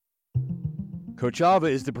Coachava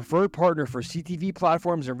is the preferred partner for CTV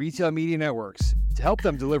platforms and retail media networks to help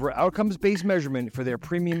them deliver outcomes-based measurement for their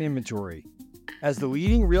premium inventory. As the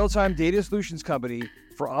leading real-time data solutions company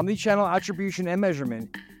for omnichannel attribution and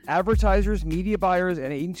measurement, advertisers, media buyers,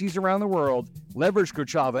 and agencies around the world leverage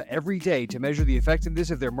Coachava every day to measure the effectiveness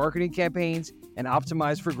of their marketing campaigns and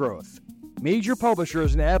optimize for growth. Major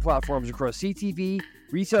publishers and ad platforms across CTV,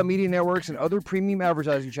 retail media networks, and other premium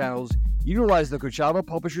advertising channels utilize the Coachava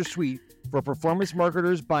Publisher Suite for performance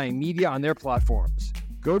marketers buying media on their platforms.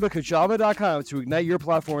 Go to Coachava.com to ignite your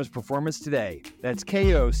platform's performance today. That's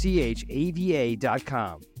Kochava.com.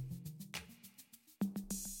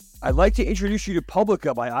 I'd like to introduce you to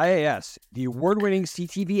Publica by IAS, the award-winning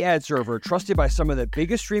CTV ad server trusted by some of the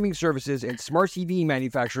biggest streaming services and smart TV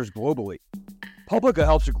manufacturers globally. Publica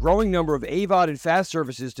helps a growing number of AVOD and FAST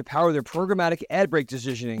services to power their programmatic ad break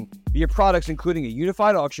decisioning via products including a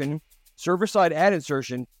unified auction, server-side ad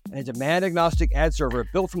insertion, and a demand-agnostic ad server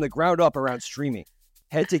built from the ground up around streaming.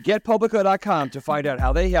 Head to getpublica.com to find out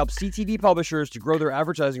how they help CTV publishers to grow their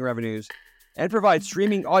advertising revenues and provide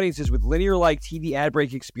streaming audiences with linear-like TV ad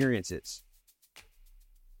break experiences.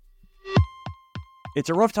 It's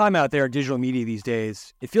a rough time out there in digital media these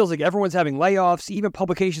days. It feels like everyone's having layoffs, even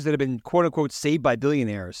publications that have been quote-unquote saved by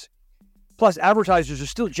billionaires. Plus, advertisers are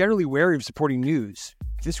still generally wary of supporting news.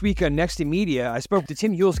 This week on Next in Media, I spoke to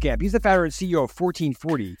Tim Hulskamp. He's the founder and CEO of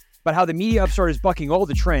 1440, about how the media upstart is bucking all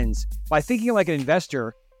the trends by thinking like an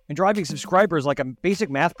investor and driving subscribers like a basic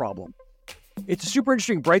math problem. It's a super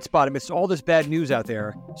interesting bright spot amidst all this bad news out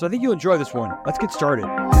there, so I think you'll enjoy this one. Let's get started.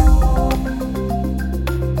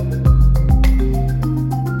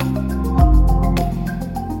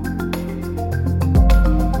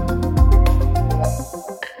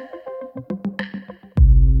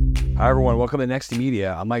 Hi, everyone. Welcome to Next to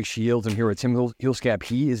Media. I'm Mike Shields. I'm here with Tim Hulskamp.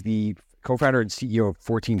 He is the co-founder and CEO of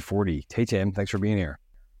 1440. Hey, Tim. Thanks for being here.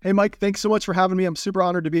 Hey, Mike. Thanks so much for having me. I'm super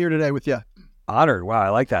honored to be here today with you. Honored. Wow, I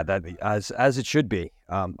like that. That as it should be.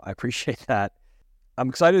 I appreciate that. I'm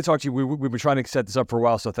excited to talk to you. We've been trying to set this up for a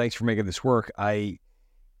while, so thanks for making this work. I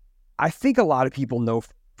think a lot of people know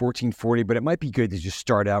 1440, but it might be good to just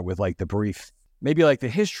start out with like the brief, maybe like the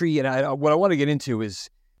history. And what I want to get into is,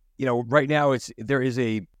 right now there is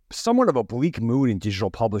a somewhat of a bleak mood in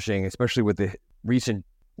digital publishing, especially with the recent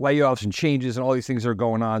layoffs and changes and all these things that are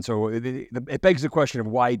going on. So it begs the question of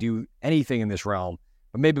why do anything in this realm.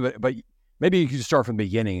 But maybe you could just start from the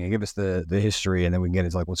beginning and give us the history, and then we can get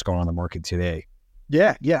into like what's going on in the market today.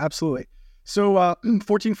 Yeah, absolutely. So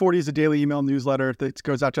 1440 is a daily email newsletter that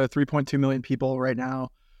goes out to 3.2 million people right now.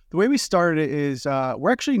 The way we started it is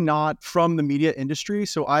we're actually not from the media industry.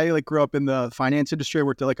 So I grew up in the finance industry. I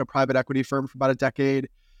worked at a private equity firm for about a decade.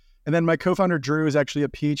 And then my co-founder, Drew, is actually a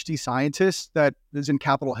PhD scientist that is in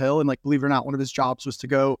Capitol Hill. And believe it or not, one of his jobs was to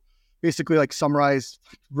go basically summarize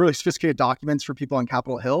really sophisticated documents for people on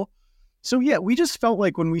Capitol Hill. So yeah, we just felt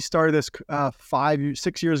like when we started this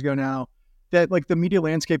 6 years ago now, that the media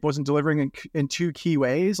landscape wasn't delivering in two key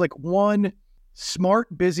ways. One,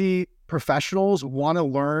 smart, busy professionals want to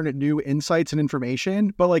learn new insights and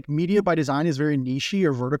information, but media by design is very niche-y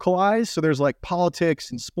or verticalized. So there's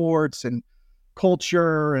politics and sports and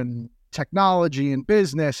culture and technology and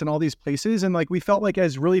business and all these places. And we felt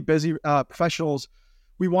as really busy professionals,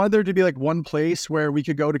 we wanted there to be one place where we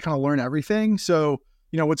could go to kind of learn everything. So,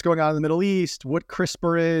 what's going on in the Middle East, what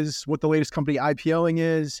CRISPR is, what the latest company IPOing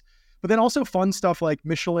is, but then also fun stuff like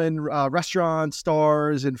Michelin restaurant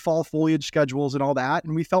stars and fall foliage schedules and all that.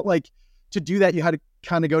 And we felt to do that, you had to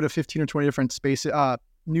kind of go to 15 or 20 different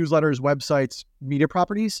newsletters, websites, media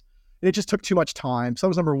properties. And it just took too much time. So that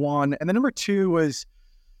was number one. And then number two was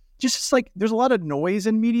just there's a lot of noise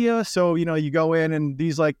in media. So, you go in and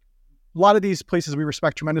these a lot of these places we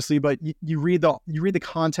respect tremendously, but you read the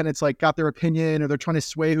content, it's got their opinion, or they're trying to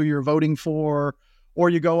sway who you're voting for, or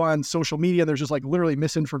you go on social media, there's just literally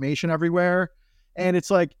misinformation everywhere. And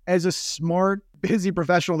it's as a smart, busy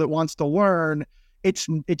professional that wants to learn,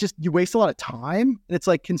 you waste a lot of time. And it's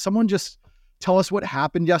can someone just tell us what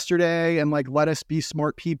happened yesterday and let us be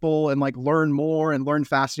smart people and learn more and learn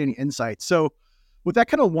fascinating insights. So with that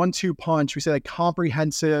kind of 1-2 punch, we say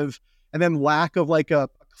comprehensive and then lack of a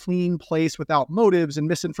clean place without motives and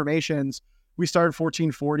misinformations, we started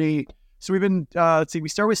 1440. So we've been, we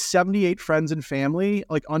started with 78 friends and family,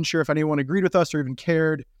 unsure if anyone agreed with us or even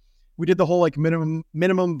cared. We did the whole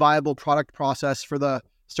minimum viable product process for the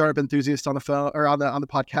startup enthusiasts on the phone or on the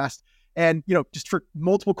podcast. And, just for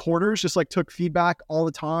multiple quarters, just took feedback all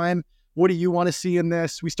the time. What do you want to see in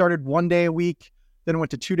this? We started 1 day a week, then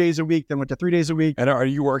went to 2 days a week, then went to 3 days a week. And are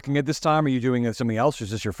you working at this time? Are you doing something else, or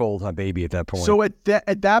is this your full-time baby at that point? So at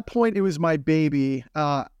that point, it was my baby.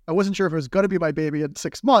 I wasn't sure if it was going to be my baby in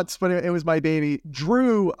 6 months, but it was my baby.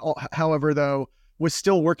 Drew, however, though, was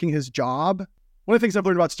still working his job. One of the things I've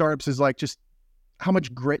learned about startups is like just how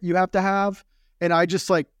much grit you have to have. And I just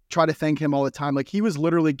like try to thank him all the time. Like he was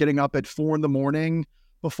literally getting up at 4 a.m.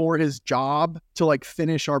 before his job to like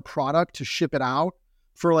finish our product, to ship it out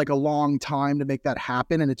for like a long time to make that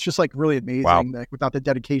happen. And it's just like really amazing that without the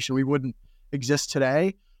dedication, we wouldn't exist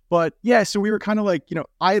today. But yeah, so we were kind of like,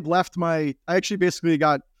 I had left I actually basically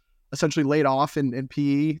got essentially laid off in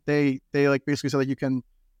PE. They like basically said that you can,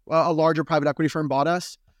 a larger private equity firm bought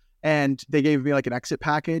us and they gave me like an exit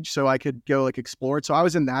package so I could go like explore it. So I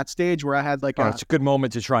was in that stage where I had like, it's a good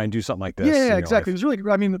moment to try and do something like this. Yeah, exactly. It was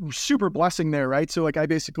really, super blessing there. Right. So like I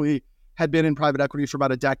basically had been in private equity for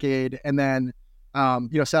about a decade and then,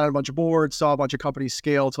 sat on a bunch of boards, saw a bunch of companies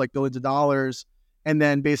scale to like billions of dollars. And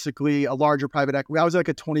then basically a larger private equity, I was like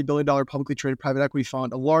a $20 billion publicly traded private equity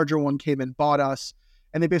fund. A larger one came and bought us.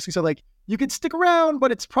 And they basically said like, you could stick around,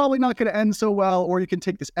 but it's probably not going to end so well, or you can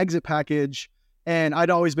take this exit package. And I'd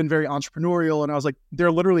always been very entrepreneurial. And I was like,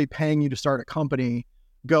 they're literally paying you to start a company.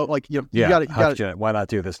 Go like, you gotta, why not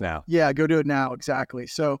do this now? Yeah, go do it now. Exactly.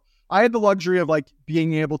 So I had the luxury of like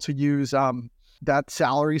being able to use that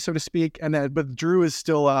salary, so to speak. And then, but Drew is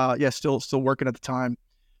still working at the time.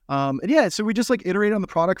 So we just like iterated on the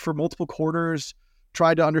product for multiple quarters,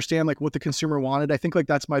 tried to understand like what the consumer wanted. I think like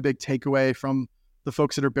that's my big takeaway from the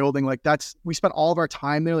folks that are building. Like we spent all of our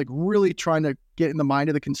time there, like really trying to get in the mind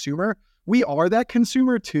of the consumer. We are that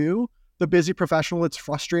consumer too, the busy professional that's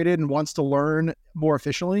frustrated and wants to learn more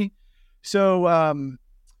efficiently. So,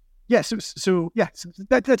 that's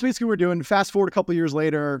basically what we're doing. Fast forward a couple of years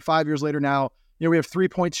later, 5 years later now, we have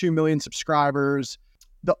 3.2 million subscribers.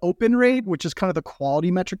 The open rate, which is kind of the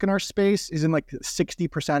quality metric in our space, is in like the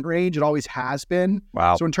 60% range. It always has been.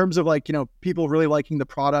 Wow. So in terms of like, people really liking the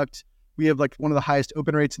product, we have like one of the highest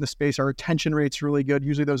open rates in the space. Our retention rate's really good.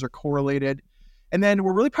 Usually those are correlated. And then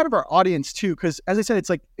we're really proud of our audience too, because as I said,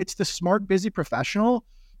 it's the smart, busy professional.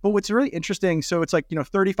 But what's really interesting, so it's like,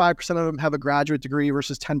 35% of them have a graduate degree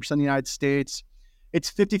versus 10% in the United States.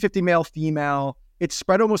 It's 50-50 male, female. It's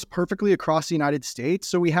spread almost perfectly across the United States.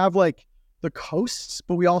 So we have like the coasts,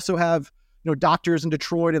 but we also have, doctors in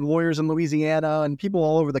Detroit and lawyers in Louisiana and people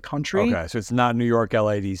all over the country. Okay, so it's not New York,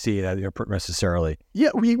 LA, DC necessarily. Yeah,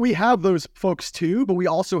 we have those folks too, but we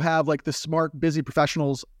also have like the smart, busy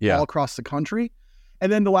professionals all across the country.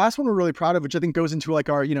 And then the last one we're really proud of, which I think goes into like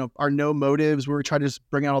our no motives, where we try to just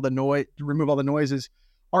bring out all the noise, remove all the noises.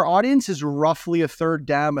 Our audience is roughly a third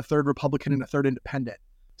Dem, a third Republican, and a third independent.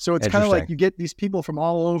 So it's kind of like you get these people from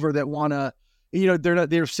all over that want to,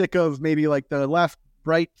 they're sick of maybe like the left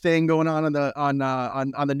right thing going on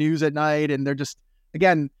the news at night, and they're just,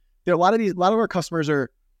 again, there are a lot of our customers are,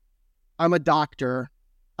 I'm a doctor,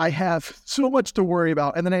 I have so much to worry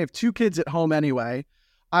about, and then I have 2 kids at home anyway.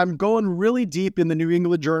 I'm going really deep in the New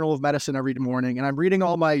England Journal of Medicine every morning, and I'm reading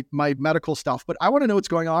all my medical stuff, but I want to know what's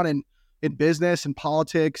going on in business and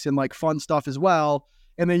politics and like fun stuff as well.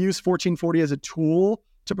 And they use 1440 as a tool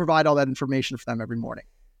to provide all that information for them every morning.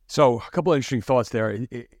 So a couple of interesting thoughts there.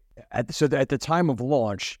 At the time of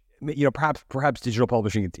launch, perhaps digital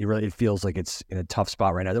publishing, it feels like it's in a tough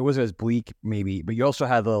spot right now. It wasn't as bleak maybe, but you also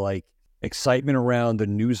had the like excitement around the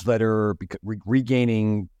newsletter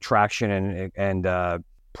regaining traction and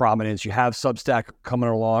prominence. You have Substack coming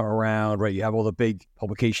around, right? You have all the big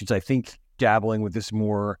publications, I think, dabbling with this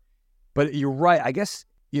more. But you're right. I guess,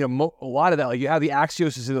 a lot of that, like you have the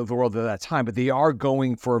Axioses of the world at that time, but they are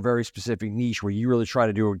going for a very specific niche where you really try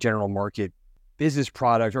to do a general market business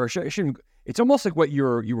product, or it's almost like what you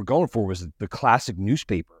were going for was the classic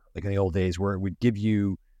newspaper, like in the old days, where it would give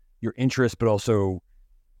you your interest, but also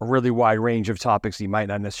a really wide range of topics that you might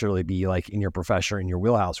not necessarily be like in your profession or in your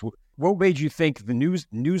wheelhouse. What made you think the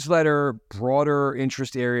newsletter, broader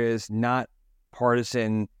interest areas, not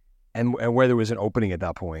partisan, and where there was an opening at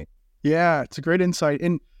that point? Yeah, it's a great insight.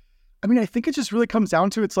 And I mean, I think it just really comes down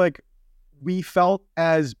to, it's like, we felt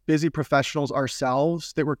as busy professionals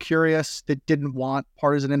ourselves that were curious, that didn't want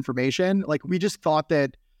partisan information. Like we just thought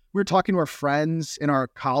that we were talking to our friends and our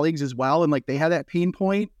colleagues as well, and like they had that pain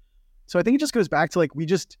point. So I think it just goes back to like,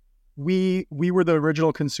 we were the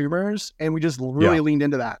original consumers, and we just really leaned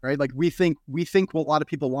into that, right? Like we think a lot of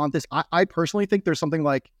people want this. I personally think there's something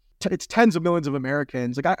like, it's tens of millions of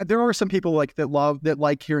Americans. Like there are some people like that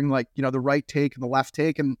like hearing like, the right take and the left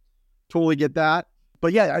take, and totally get that.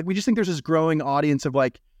 But yeah, we just think there's this growing audience of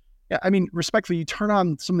like, I mean, respectfully, you turn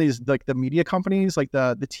on some of these, like the media companies, like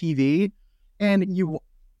the TV, and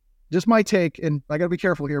just my take, and I gotta be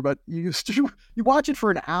careful here, but you watch it for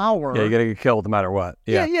an hour. Yeah, you gotta get killed no matter what.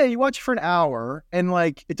 Yeah, you watch it for an hour, and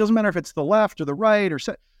like, it doesn't matter if it's the left or the right, or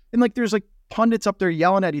And like, there's like pundits up there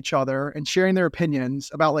yelling at each other and sharing their opinions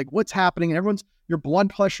about like what's happening, and your blood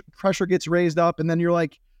pressure gets raised up. And then you're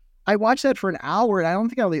like, I watched that for an hour and I don't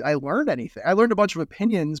think I learned anything. I learned a bunch of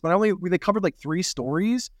opinions, but they covered like 3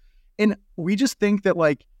 stories. And we just think that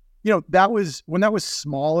like, that was when that was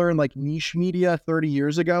smaller and like niche media 30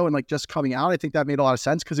 years ago and like just coming out. I think that made a lot of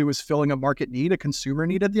sense because it was filling a market need, a consumer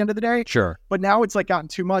need at the end of the day. Sure. But now it's like gotten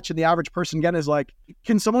too much. And the average person again is like,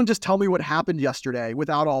 can someone just tell me what happened yesterday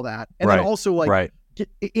without all that? And then also like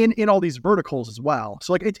in all these verticals as well.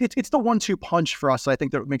 So like it's the 1-2 punch for us. I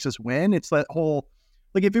think that makes us win. It's that whole,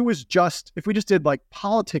 like if we just did like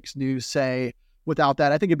politics news, say, without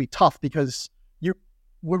that, I think it'd be tough because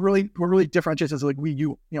we're really differentiated as like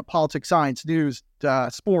politics, science, news,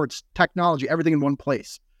 sports, technology, everything in one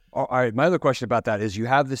place. All right. My other question about that is you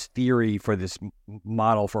have this theory for this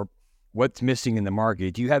model for what's missing in the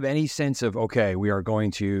market. Do you have any sense of, okay, we are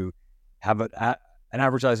going to have an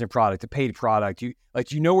advertising product, a paid product? Do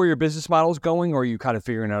you know where your business model is going, or are you kind of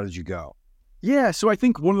figuring it out as you go? Yeah. So I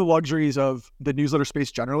think one of the luxuries of the newsletter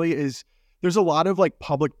space generally is there's a lot of like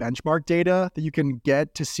public benchmark data that you can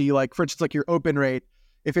get to see, like, for instance, like your open rate.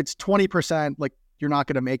 If it's 20%, like you're not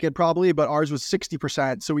going to make it probably, but ours was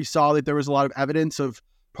 60%. So we saw that there was a lot of evidence of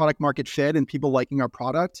product market fit and people liking our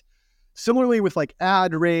product. Similarly with like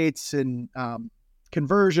ad rates and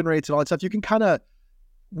conversion rates and all that stuff, you can kind of,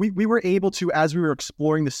 we were able to, as we were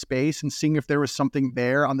exploring the space and seeing if there was something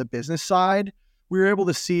there on the business side, we were able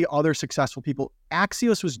to see other successful people.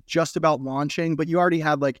 Axios was just about launching, but you already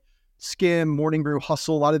had like Skim, Morning Brew,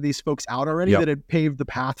 Hustle, a lot of these folks out already that had paved the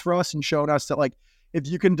path for us and shown us that like, if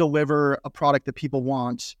you can deliver a product that people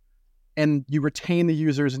want and you retain the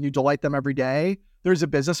users and you delight them every day, there's a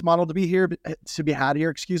business model to be had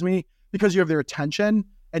here, because you have their attention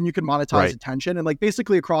and you can monetize attention. And like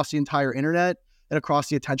basically across the entire internet and across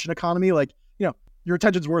the attention economy, like, your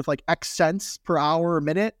attention's worth like X cents per hour or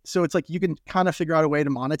minute. So it's like, you can kind of figure out a way to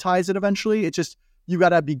monetize it eventually. It's just, you got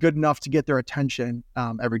to be good enough to get their attention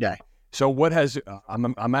every day. So what has,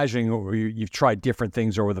 I'm imagining you've tried different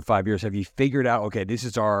things over the 5 years. Have you figured out, okay, this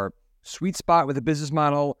is our sweet spot with a business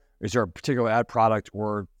model? Is there a particular ad product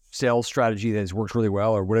or sales strategy that has worked really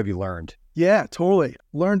well, or what have you learned? Yeah, totally.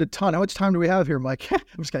 Learned a ton. How much time do we have here, Mike?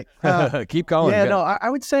 I'm just kidding. Keep going. Yeah, no, I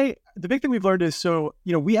would say the big thing we've learned is,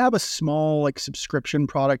 we have a small like subscription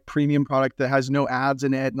product, premium product that has no ads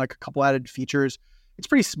in it and like a couple added features. It's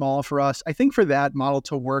pretty small for us. I think for that model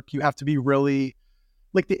to work, you have to be really,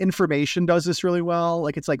 like the information does this really well.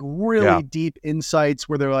 Like it's like really deep insights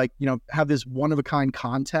where they're like, have this one-of-a-kind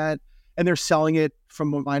content and they're selling it,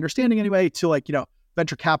 from my understanding anyway, to like,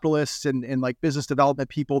 venture capitalists and like business development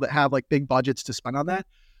people that have like big budgets to spend on that.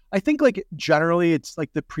 I think like generally it's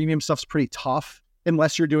like the premium stuff's pretty tough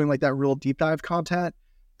unless you're doing like that real deep dive content.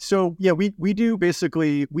 So yeah, we do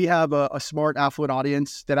basically, we have a smart affluent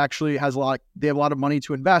audience that actually they have a lot of money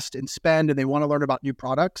to invest and spend, and they want to learn about new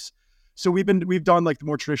products. So we've done like the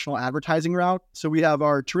more traditional advertising route. So we have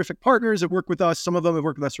our terrific partners that work with us. Some of them have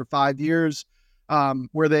worked with us for 5 years,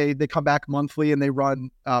 where they come back monthly and they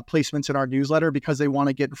run placements in our newsletter because they want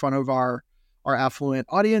to get in front of our affluent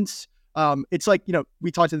audience. It's like,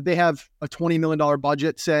 we talked to, they have a $20 million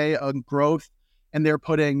budget, say, on growth, and they're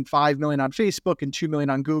putting $5 million on Facebook and $2 million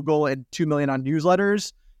on Google and $2 million on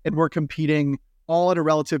newsletters. And we're competing all at a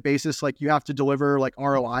relative basis. Like you have to deliver like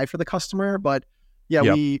ROI for the customer, but yeah,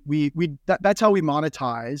 that's how we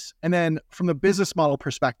monetize. And then from the business model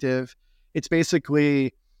perspective, it's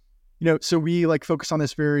basically, so we like focus on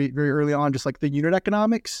this very, very early on, just like the unit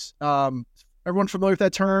economics. Everyone familiar with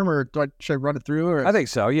that term, or should I run it through? Or? I think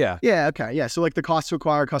so. Yeah. Yeah. Okay. Yeah. So like the cost to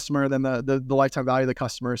acquire a customer, then the lifetime value of the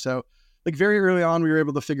customer. So like very early on, we were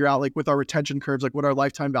able to figure out like with our retention curves, like what our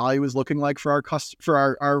lifetime value is looking like for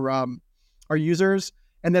our users.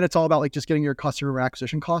 And then it's all about like just getting your customer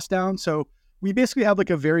acquisition costs down. So we basically have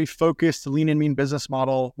like a very focused lean and mean business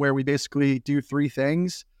model where we basically do 3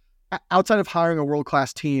 things. Outside of hiring a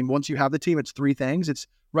world-class team, once you have the team, it's 3 things. It's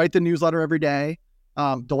write the newsletter every day,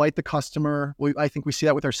 delight the customer. I think we see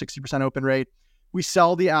that with our 60% open rate. We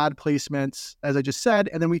sell the ad placements, as I just said,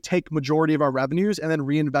 and then we take majority of our revenues and then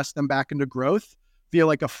reinvest them back into growth via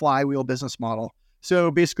like a flywheel business model.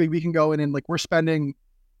 So basically we can go in and like we're spending,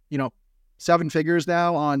 7 figures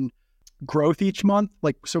now on growth each month.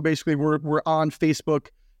 Like, so basically we're on Facebook,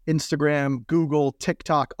 Instagram, Google,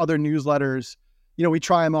 TikTok, other newsletters. We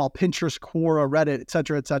try them all, Pinterest, Quora, Reddit, et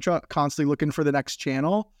cetera, constantly looking for the next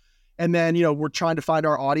channel. And then, we're trying to find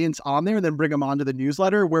our audience on there and then bring them onto the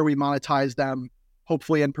newsletter where we monetize them,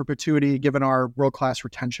 hopefully in perpetuity, given our world-class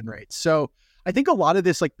retention rates. So I think a lot of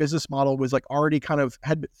this like business model was like already kind of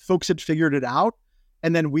folks had figured it out.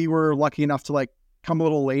 And then we were lucky enough to like come a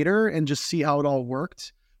little later and just see how it all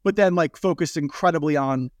worked, but then like focused incredibly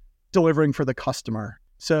on delivering for the customer.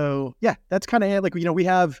 So yeah, that's kind of it. Like,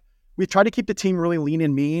 we try to keep the team really lean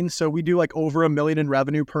and mean. So we do like over $1 million in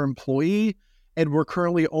revenue per employee, and we're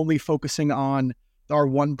currently only focusing on our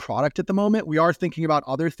one product at the moment. We are thinking about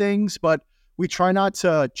other things, but we try not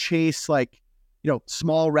to chase like,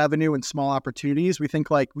 small revenue and small opportunities. We think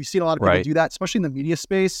like we've seen a lot of people do that, especially in the media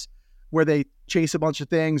space, where they chase a bunch of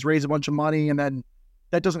things, raise a bunch of money, and then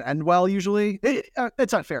that doesn't end well usually.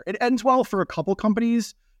 It's not fair. It ends well for a couple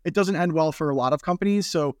companies. It doesn't end well for a lot of companies.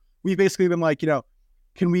 So we've basically been like,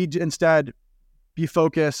 can we instead be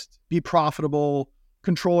focused, be profitable,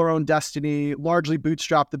 control our own destiny, largely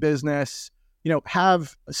bootstrap the business,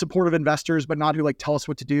 have supportive investors, but not who like tell us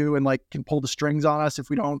what to do and like can pull the strings on us if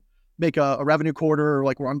we don't make a revenue quarter or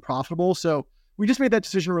like we're unprofitable. So we just made that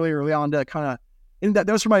decision really early on to kind of, and that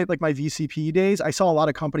was for my VCP days. I saw a lot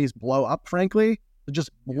of companies blow up, frankly. Just,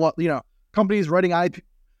 companies writing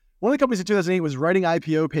one of the companies in 2008 was writing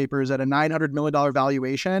IPO papers at a $900 million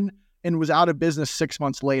valuation and was out of business 6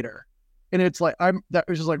 months later. And it's like, that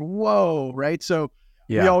was just like, whoa, right? So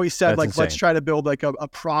we always said like, insane. Let's try to build like a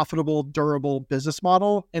profitable, durable business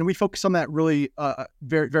model. And we focused on that really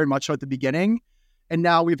very, very much so at the beginning. And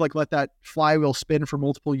now we've like let that flywheel spin for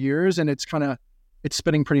multiple years, and it's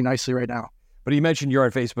spinning pretty nicely right now. But you mentioned you're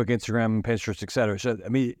on Facebook, Instagram, Pinterest, et cetera. So, I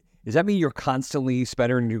mean, does that mean you're constantly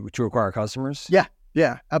spending to acquire customers?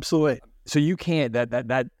 Yeah, absolutely. So you can't,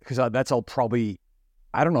 because that's all probably,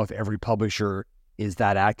 I don't know if every publisher is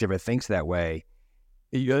that active or thinks that way.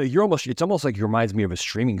 It's almost like it reminds me of a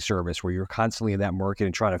streaming service where you're constantly in that market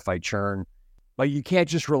and trying to fight churn. Like you can't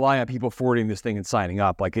just rely on people forwarding this thing and signing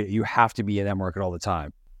up. Like you have to be in that market all the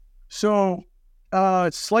time. So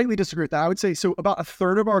slightly disagree with that. I would say, so about a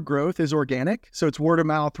third of our growth is organic. So it's word of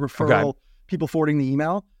mouth, referral, people forwarding the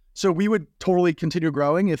email. So we would totally continue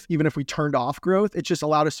growing even if we turned off growth. It just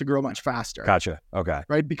allowed us to grow much faster. Gotcha. Okay.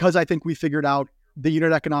 Right. Because I think we figured out the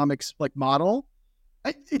unit economics like model.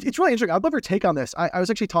 It's really interesting. I'd love your take on this. I was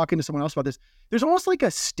actually talking to someone else about this. There's almost like a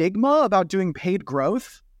stigma about doing paid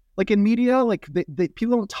growth. Like in media, like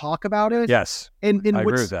people don't talk about it. Yes, I agree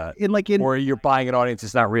with that. Or you're buying an audience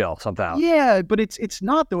that's not real somehow. Yeah, but it's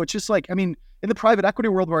not though. It's just like, I mean, in the private equity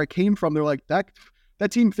world where I came from, they're like that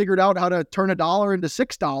team figured out how to turn $1 into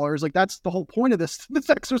 $6. Like that's the whole point of this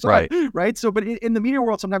exercise, right? So, but in the media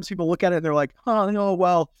world, sometimes people look at it and they're like,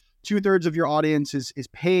 well, 2/3 of your audience is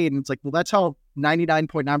paid, and it's like, well, that's how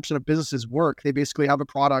 99.9% of businesses work. They basically have a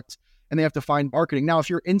product and they have to find marketing. Now, if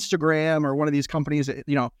you're Instagram or one of these companies that,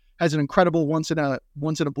 has an incredible once in a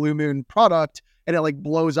blue moon product and it like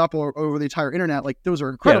blows up over the entire internet, like those are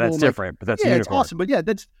incredible. Yeah, that's different, but that's it's awesome. But yeah,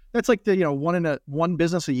 that's like the one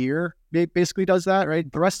business a year basically does that,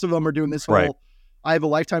 right? The rest of them are doing this whole, I have a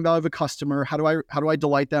lifetime value of a customer. How do I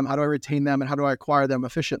delight them? How do I retain them? And how do I acquire them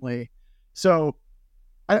efficiently? So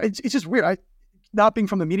it's just weird. Not being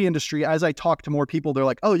from the media industry, as I talk to more people, they're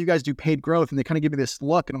like, oh, you guys do paid growth. And they kind of give me this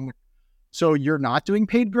look. And I'm like, so you're not doing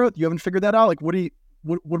paid growth? You haven't figured that out? Like, what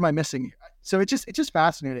am I missing? So it's just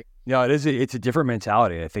fascinating. Yeah, it is. It's a different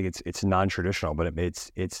mentality. I think it's non-traditional, but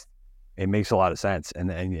it makes a lot of sense.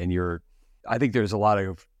 And I think there's a lot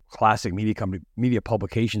of classic media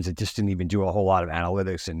publications that just didn't even do a whole lot of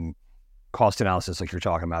analytics and cost analysis like you're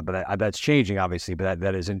talking about. But that's changing, obviously. But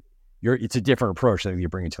that isn't. It's a different approach that you're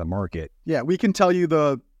bringing to the market. Yeah, we can tell you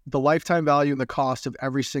the lifetime value and the cost of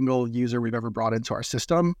every single user we've ever brought into our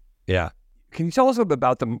system. Yeah. Can you tell us a little bit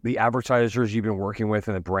about the advertisers you've been working with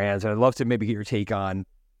and the brands? And I'd love to maybe get your take on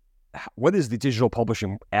what is the digital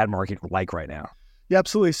publishing ad market like right now? Yeah,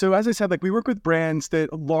 absolutely. So as I said, like we work with brands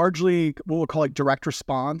that largely what we'll call like direct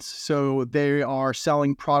response. So they are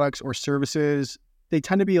selling products or services. They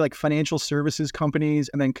tend to be like financial services companies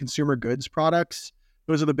and then consumer goods products.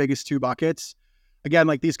 Those are the biggest two buckets. Again,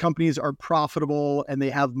 like these companies are profitable and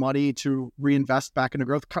they have money to reinvest back into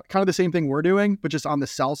growth. Kind of the same thing we're doing, but just on the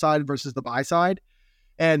sell side versus the buy side.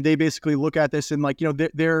 And they basically look at this and like,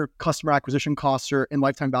 their customer acquisition costs and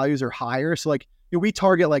lifetime values are higher. So like, we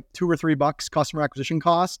target like $2 or $3 customer acquisition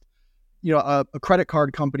cost. A credit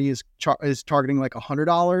card company is targeting like $100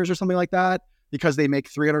 or something like that because they make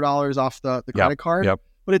 $300 off the credit card. Yep.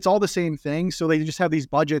 But it's all the same thing. So they just have these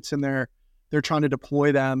budgets and they're trying to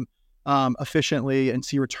deploy them efficiently and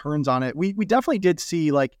see returns on it. We definitely did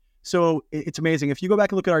see so it's amazing. If you go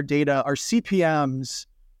back and look at our data, our CPMs,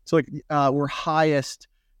 were highest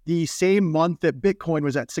the same month that Bitcoin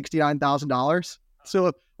was at $69,000.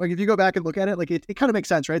 So if you go back and look at it, it kind of makes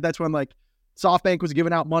sense, right? That's when SoftBank was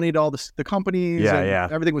giving out money to all the companies.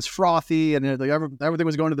 Everything was frothy and everything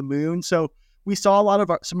was going to the moon. So we saw a lot of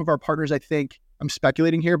some of our partners, I think, I'm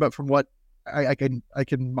speculating here, but from what I can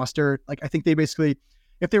muster. Like, I think they basically,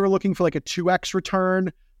 if they were looking for like a 2x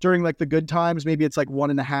return during like the good times, maybe it's like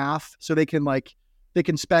 1.5. So they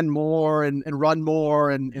can spend more and run more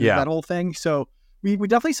and that whole thing. So we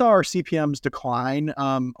definitely saw our CPMs decline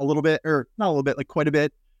a little bit, or not a little bit, like quite a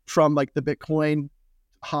bit from like the Bitcoin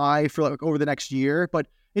high for like over the next year, but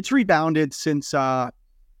it's rebounded since like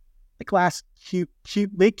late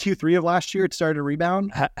Q3 of last year. It started to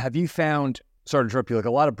rebound. Have you found, sorry to interrupt you, like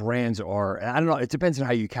a lot of brands are, and I don't know, it depends on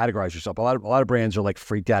how you categorize yourself. A lot of brands are like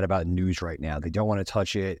freaked out about news right now. They don't want to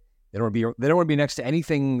touch it. They don't want to be next to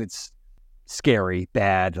anything that's scary,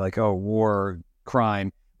 bad, like, oh, war,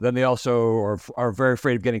 crime. Then they also are very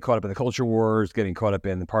afraid of getting caught up in the culture wars, getting caught up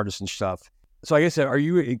in the partisan stuff. So I guess, are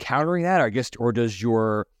you encountering that? Or does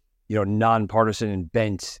your, nonpartisan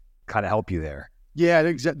bent kind of help you there? Yeah,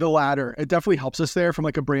 the latter. It definitely helps us there from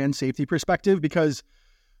like a brand safety perspective, because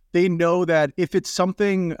they know that if it's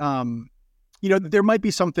something, there might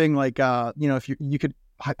be something like, if you could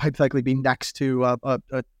hypothetically be next to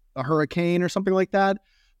a hurricane or something like that,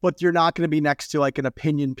 but you're not going to be next to like an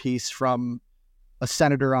opinion piece from a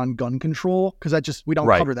senator on gun control, because we don't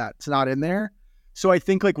cover that. It's not in there. So I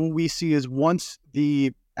think like what we see is, once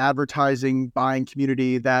the advertising buying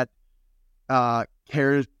community that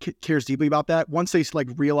cares deeply about that, once they like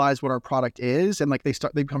realize what our product is and like they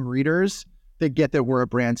become readers, they get that we're a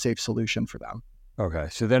brand safe solution for them. Okay,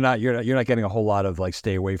 so you're not getting a whole lot of like,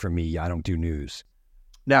 stay away from me, I don't do news.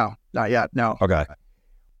 No, not yet. No. Okay.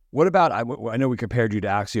 What about, I know we compared you to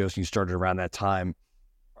Axios and you started around that time,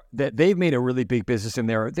 that they've made a really big business in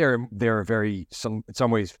they're very, in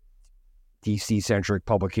some ways, DC centric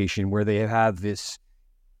publication where they have this,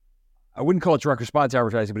 I wouldn't call it direct response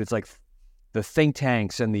advertising, but it's like the think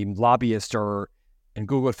tanks and the lobbyists and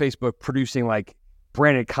Google and Facebook producing like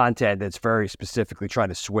branded content that's very specifically trying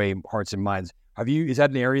to sway hearts and minds. Is that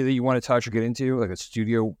an area that you want to touch or get into, like a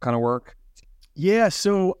studio kind of work? Yeah,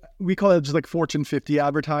 so we call it just like Fortune 50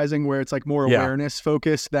 advertising, where it's like more awareness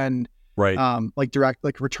focused than like direct,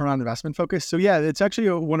 like return on investment focus. So yeah, it's actually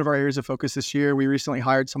one of our areas of focus this year. We recently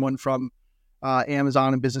hired someone from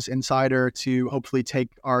Amazon and Business Insider to hopefully take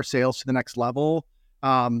our sales to the next level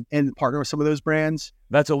and partner with some of those brands.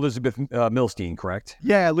 That's Elizabeth Milstein, correct?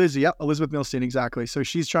 Yeah, Lizzie. Yep, Elizabeth Milstein, exactly. So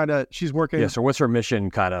she's working. Yeah. So what's her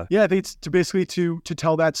mission, kind of? Yeah, I think it's to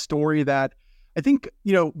tell that story that I think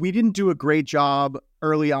we didn't do a great job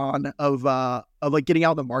early on of like getting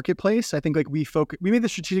out in the marketplace. I think like we made the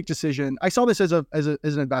strategic decision. I saw this as an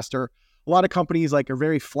investor. A lot of companies like are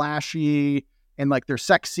very flashy and like they're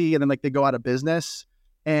sexy, and then like they go out of business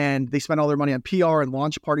and they spend all their money on PR and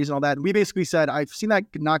launch parties and all that. And we basically said, I've seen that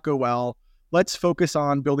not go well. Let's focus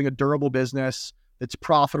on building a durable business that's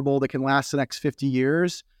profitable, that can last the next 50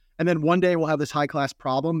 years. And then one day we'll have this high class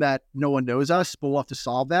problem that no one knows us, but we'll have to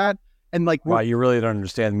solve that. And like, wow, you really don't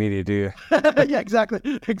understand media, do you? Yeah, exactly.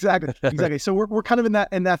 So we're kind of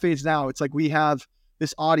in that phase now. It's like we have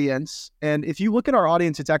this audience, and if you look at our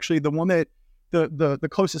audience, it's actually the one that the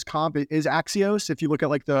closest comp is Axios. If you look at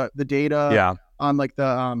like the data on like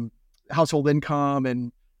the household income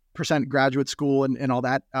and percent graduate school and all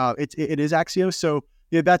that, it is Axios. So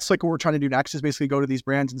yeah, that's like what we're trying to do next, is basically go to these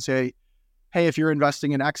brands and say, hey, if you're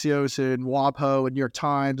investing in Axios and WAPO and New York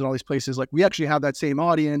Times and all these places, like we actually have that same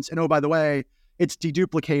audience. And oh, by the way, it's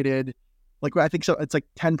deduplicated. Like I think so, it's like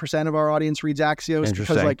 10% of our audience reads Axios,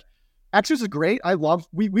 because like Axios is great.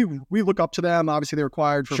 We look up to them. Obviously they're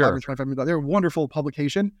required for $525 million. They're a wonderful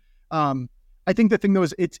publication. I think the thing though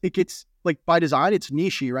is it gets like by design, it's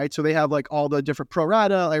niche-y, right? So they have like all the different pro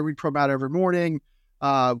rata. I read pro rata every morning.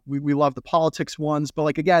 We love the politics ones, but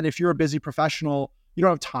like, again, if you're a busy professional, you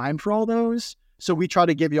don't have time for all those. So we try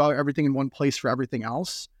to give you all everything in one place for everything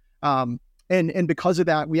else. And because of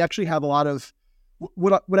that, we actually have a lot of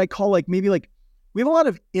what I call like, maybe like, we have a lot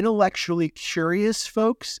of intellectually curious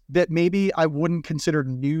folks that maybe I wouldn't consider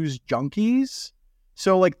news junkies.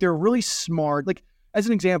 So like, they're really smart. Like as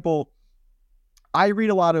an example, I read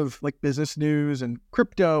a lot of like business news and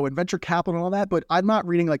crypto and venture capital and all that, but I'm not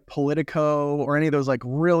reading like Politico or any of those like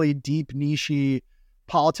really deep niche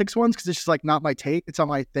politics ones, because it's just like not my take. It's not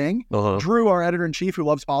my thing. Drew, our editor-in-chief who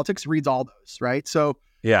loves politics, reads all those, right? So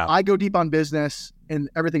yeah, I go deep on business and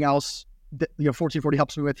everything else that 1440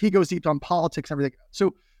 helps me with. He goes deep on politics and everything.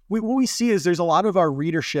 So what we see is there's a lot of our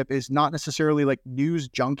readership is not necessarily like news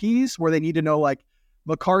junkies where they need to know like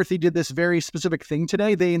McCarthy did this very specific thing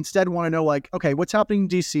today. They instead want to know like, okay, what's happening in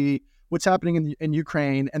DC, what's happening in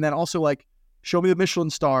Ukraine, and then also like show me the Michelin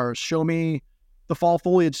stars, show me the fall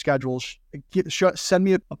foliage schedules, send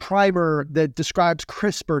me a primer that describes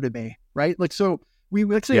CRISPR to me, right? Like, so we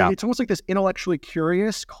like say it's almost like this intellectually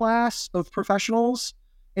curious class of professionals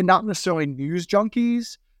and not necessarily news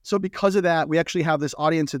junkies. So because of that, we actually have this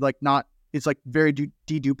audience that it's like very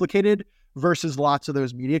deduplicated versus lots of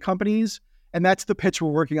those media companies. And that's the pitch we're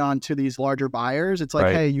working on to these larger buyers. It's like,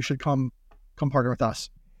 Right. hey, you should come partner with us.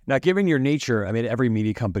 Now, given your nature, I mean, every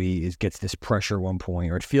media company gets this pressure at one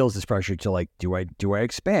point, or it feels this pressure to like, do I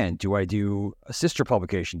expand? Do I do a sister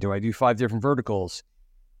publication? Do I do 5 different verticals?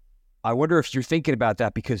 I wonder if you're thinking about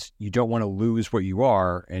that because you don't want to lose what you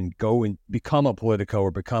are and go and become a Politico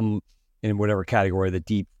or become in whatever category, the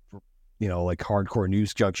deep, like hardcore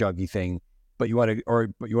news junkie thing. But you want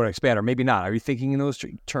to expand, or maybe not. Are you thinking in those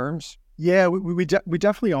terms? Yeah, we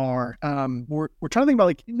definitely are. We're trying to think about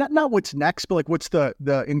like not what's next, but like what's the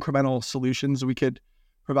incremental solutions we could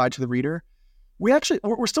provide to the reader.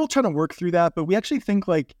 We're still trying to work through that, but we actually think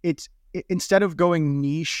like instead of going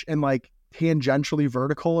niche and like tangentially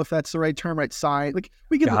vertical, if that's the right term, right? Science, like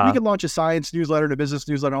we could launch a science newsletter and a business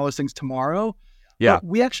newsletter and all those things tomorrow. Yeah, but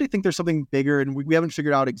we actually think there's something bigger, and we haven't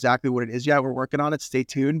figured out exactly what it is yet. We're working on it. Stay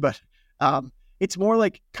tuned, but it's more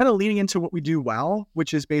like kind of leaning into what we do well,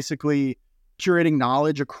 which is basically curating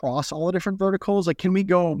knowledge across all the different verticals. Like, can we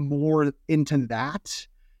go more into that?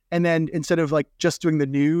 And then instead of like just doing the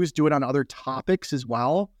news, do it on other topics as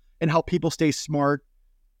well and help people stay smart.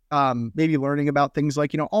 Maybe learning about things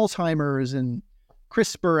like, Alzheimer's and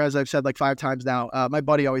CRISPR, as I've said like 5 times now. My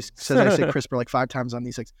buddy always says I say CRISPR like 5 times on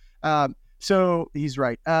these things. So he's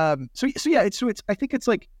right. So yeah, it's I think it's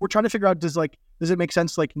like we're trying to figure out does it make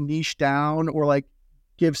sense to like niche down or like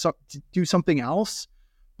do something else?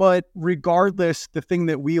 But regardless, the thing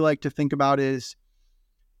that we like to think about is,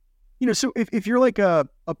 so if you're like a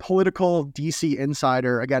political DC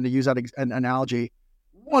insider, again, to use that an analogy,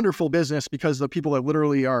 wonderful business because the people that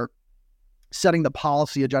literally are setting the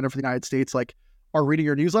policy agenda for the United States, like are reading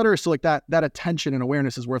your newsletter. So like that attention and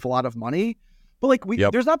awareness is worth a lot of money. But like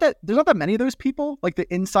there's not that many of those people, like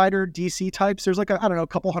the insider DC types. There's like a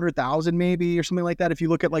couple 100,000 maybe or something like that. If you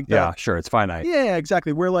look at like sure, it's finite. Yeah,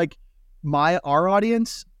 exactly. Where like our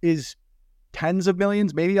audience is tens of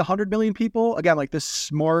millions, maybe 100 million people. Again, like this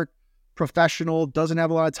smart professional, doesn't have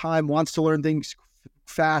a lot of time, wants to learn things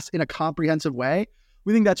fast in a comprehensive way.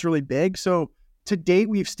 We think that's really big. So to date,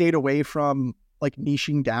 we've stayed away from like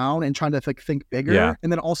niching down and trying to like think bigger. Yeah.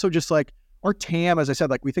 And then also just like our TAM, as I said,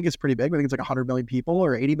 like we think it's pretty big. We think it's like 100 million people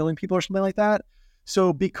or 80 million people or something like that.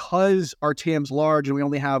 So because our TAM's large and we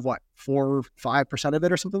only have 4 or 5% of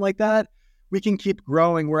it or something like that, we can keep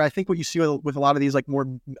growing. Where I think what you see with a lot of these like more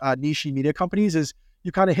niche media companies is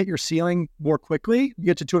you kind of hit your ceiling more quickly. You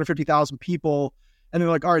get to 250,000 people and they're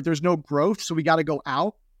like, all right, there's no growth. So we got to go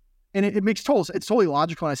out. And it makes it's totally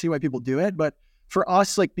logical. And I see why people do it. But for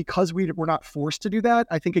us, like, because we're not forced to do that,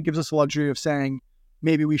 I think it gives us the luxury of saying,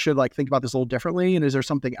 maybe we should like think about this a little differently. And is there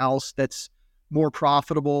something else that's more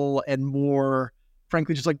profitable and more,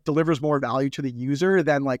 frankly, just like delivers more value to the user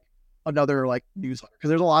than like another like newsletter? Because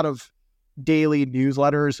there's a lot of daily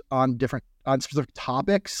newsletters on specific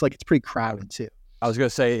topics. Like it's pretty crowded too. I was going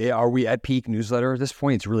to say, are we at peak newsletter at this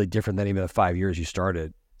point? It's really different than even the 5 years you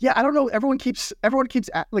started. Yeah, I don't know. Everyone keeps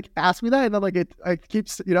like asking me that, and then like it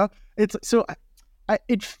keeps, it's so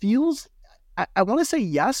it feels. I want to say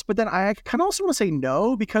yes, but then I kind of also want to say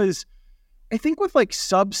no, because I think with like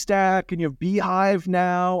Substack and you have Beehive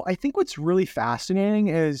now, I think what's really fascinating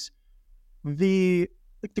is the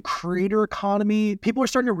creator economy. People are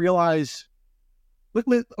starting to realize.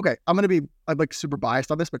 Okay, I'm like super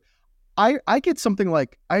biased on this, but I get something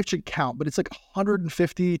like, I actually count, but it's like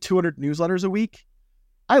 150, 200 newsletters a week.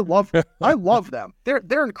 I love them.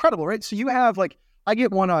 They're incredible, right? So you have like, I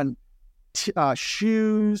get one on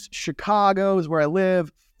shoes, Chicago is where I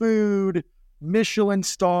live, food, Michelin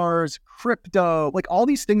stars, crypto, like all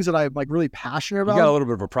these things that I'm like really passionate about. You got a little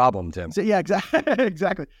bit of a problem, Tim. So, yeah,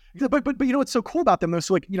 exactly. But what's so cool about them though?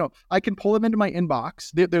 So like, I can pull them into my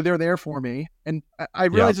inbox. They're there for me. And I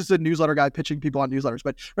realize this is a newsletter guy pitching people on newsletters,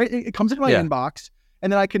 but right, it comes into my inbox,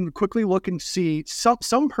 and then I can quickly look and see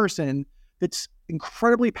some person that's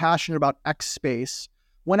incredibly passionate about X space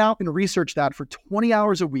went out and researched that for 20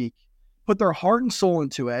 hours a week, put their heart and soul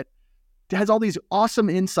into it. It has all these awesome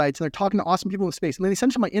insights, and they're talking to awesome people in the space, and then they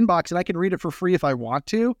send it to my inbox, and I can read it for free if I want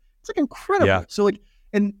to. It's like incredible. Yeah. So like,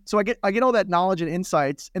 and so I get all that knowledge and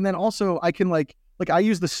insights, and then also I can like I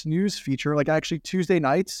use the snooze feature. Like actually Tuesday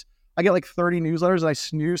nights, I get like 30 newsletters, and I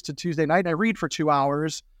snooze to Tuesday night, and I read for 2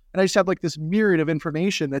 hours, and I just have like this myriad of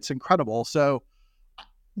information that's incredible. So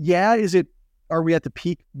yeah, are we at the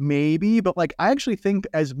peak? Maybe, but like I actually think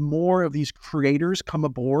as more of these creators come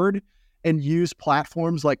aboard and use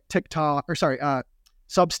platforms like Substack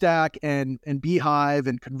and Beehive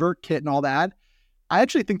and ConvertKit and all that, I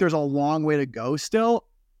actually think there's a long way to go still.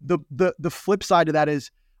 The flip side of that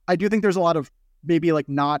is I do think there's a lot of maybe like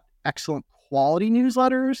not excellent quality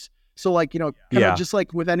newsletters. So like, kind of just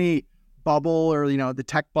like with any bubble or, the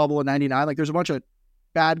tech bubble in 99, like there's a bunch of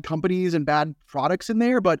bad companies and bad products in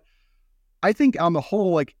there. But I think on the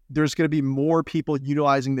whole, like there's going to be more people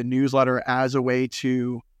utilizing the newsletter as a way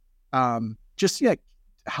to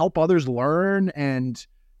help others learn and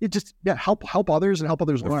help others and help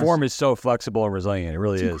others learn. The form is so flexible and resilient. It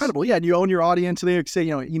really is incredible. Yeah. And you own your audience. They say,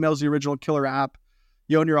 email's the original killer app.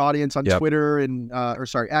 You own your audience on Twitter and,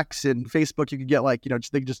 X and Facebook. You could get like,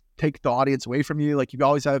 they could just take the audience away from you. Like you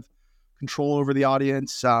always have control over the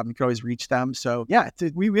audience. You can always reach them. So yeah,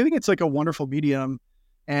 we think it's like a wonderful medium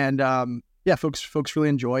and, folks really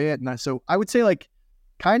enjoy it. And so I would say like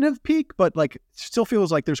kind of peak, but like still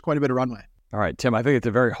feels like there's quite a bit of runway. All right, Tim, I think it's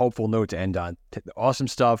a very hopeful note to end on. Awesome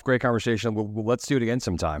stuff. Great conversation. Let's do it again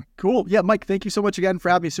sometime. Cool. Yeah, Mike, thank you so much again for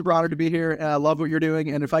having me. Super honored to be here. I love what you're doing.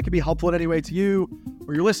 And if I could be helpful in any way to you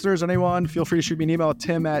or your listeners or anyone, feel free to shoot me an email at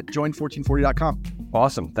tim@join1440.com.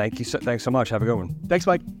 Awesome. Thanks so much. Have a good one. Thanks,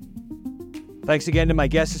 Mike. Thanks again to my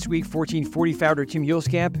guest this week, 1440 founder Tim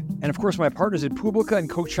Hulskamp, and of course my partners at Publica and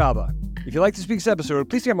Coachella. If you like this week's episode,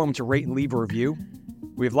 please take a moment to rate and leave a review.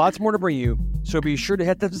 We have lots more to bring you, so be sure to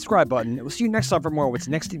hit that subscribe button. We'll see you next time for more What's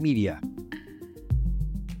Next in Media.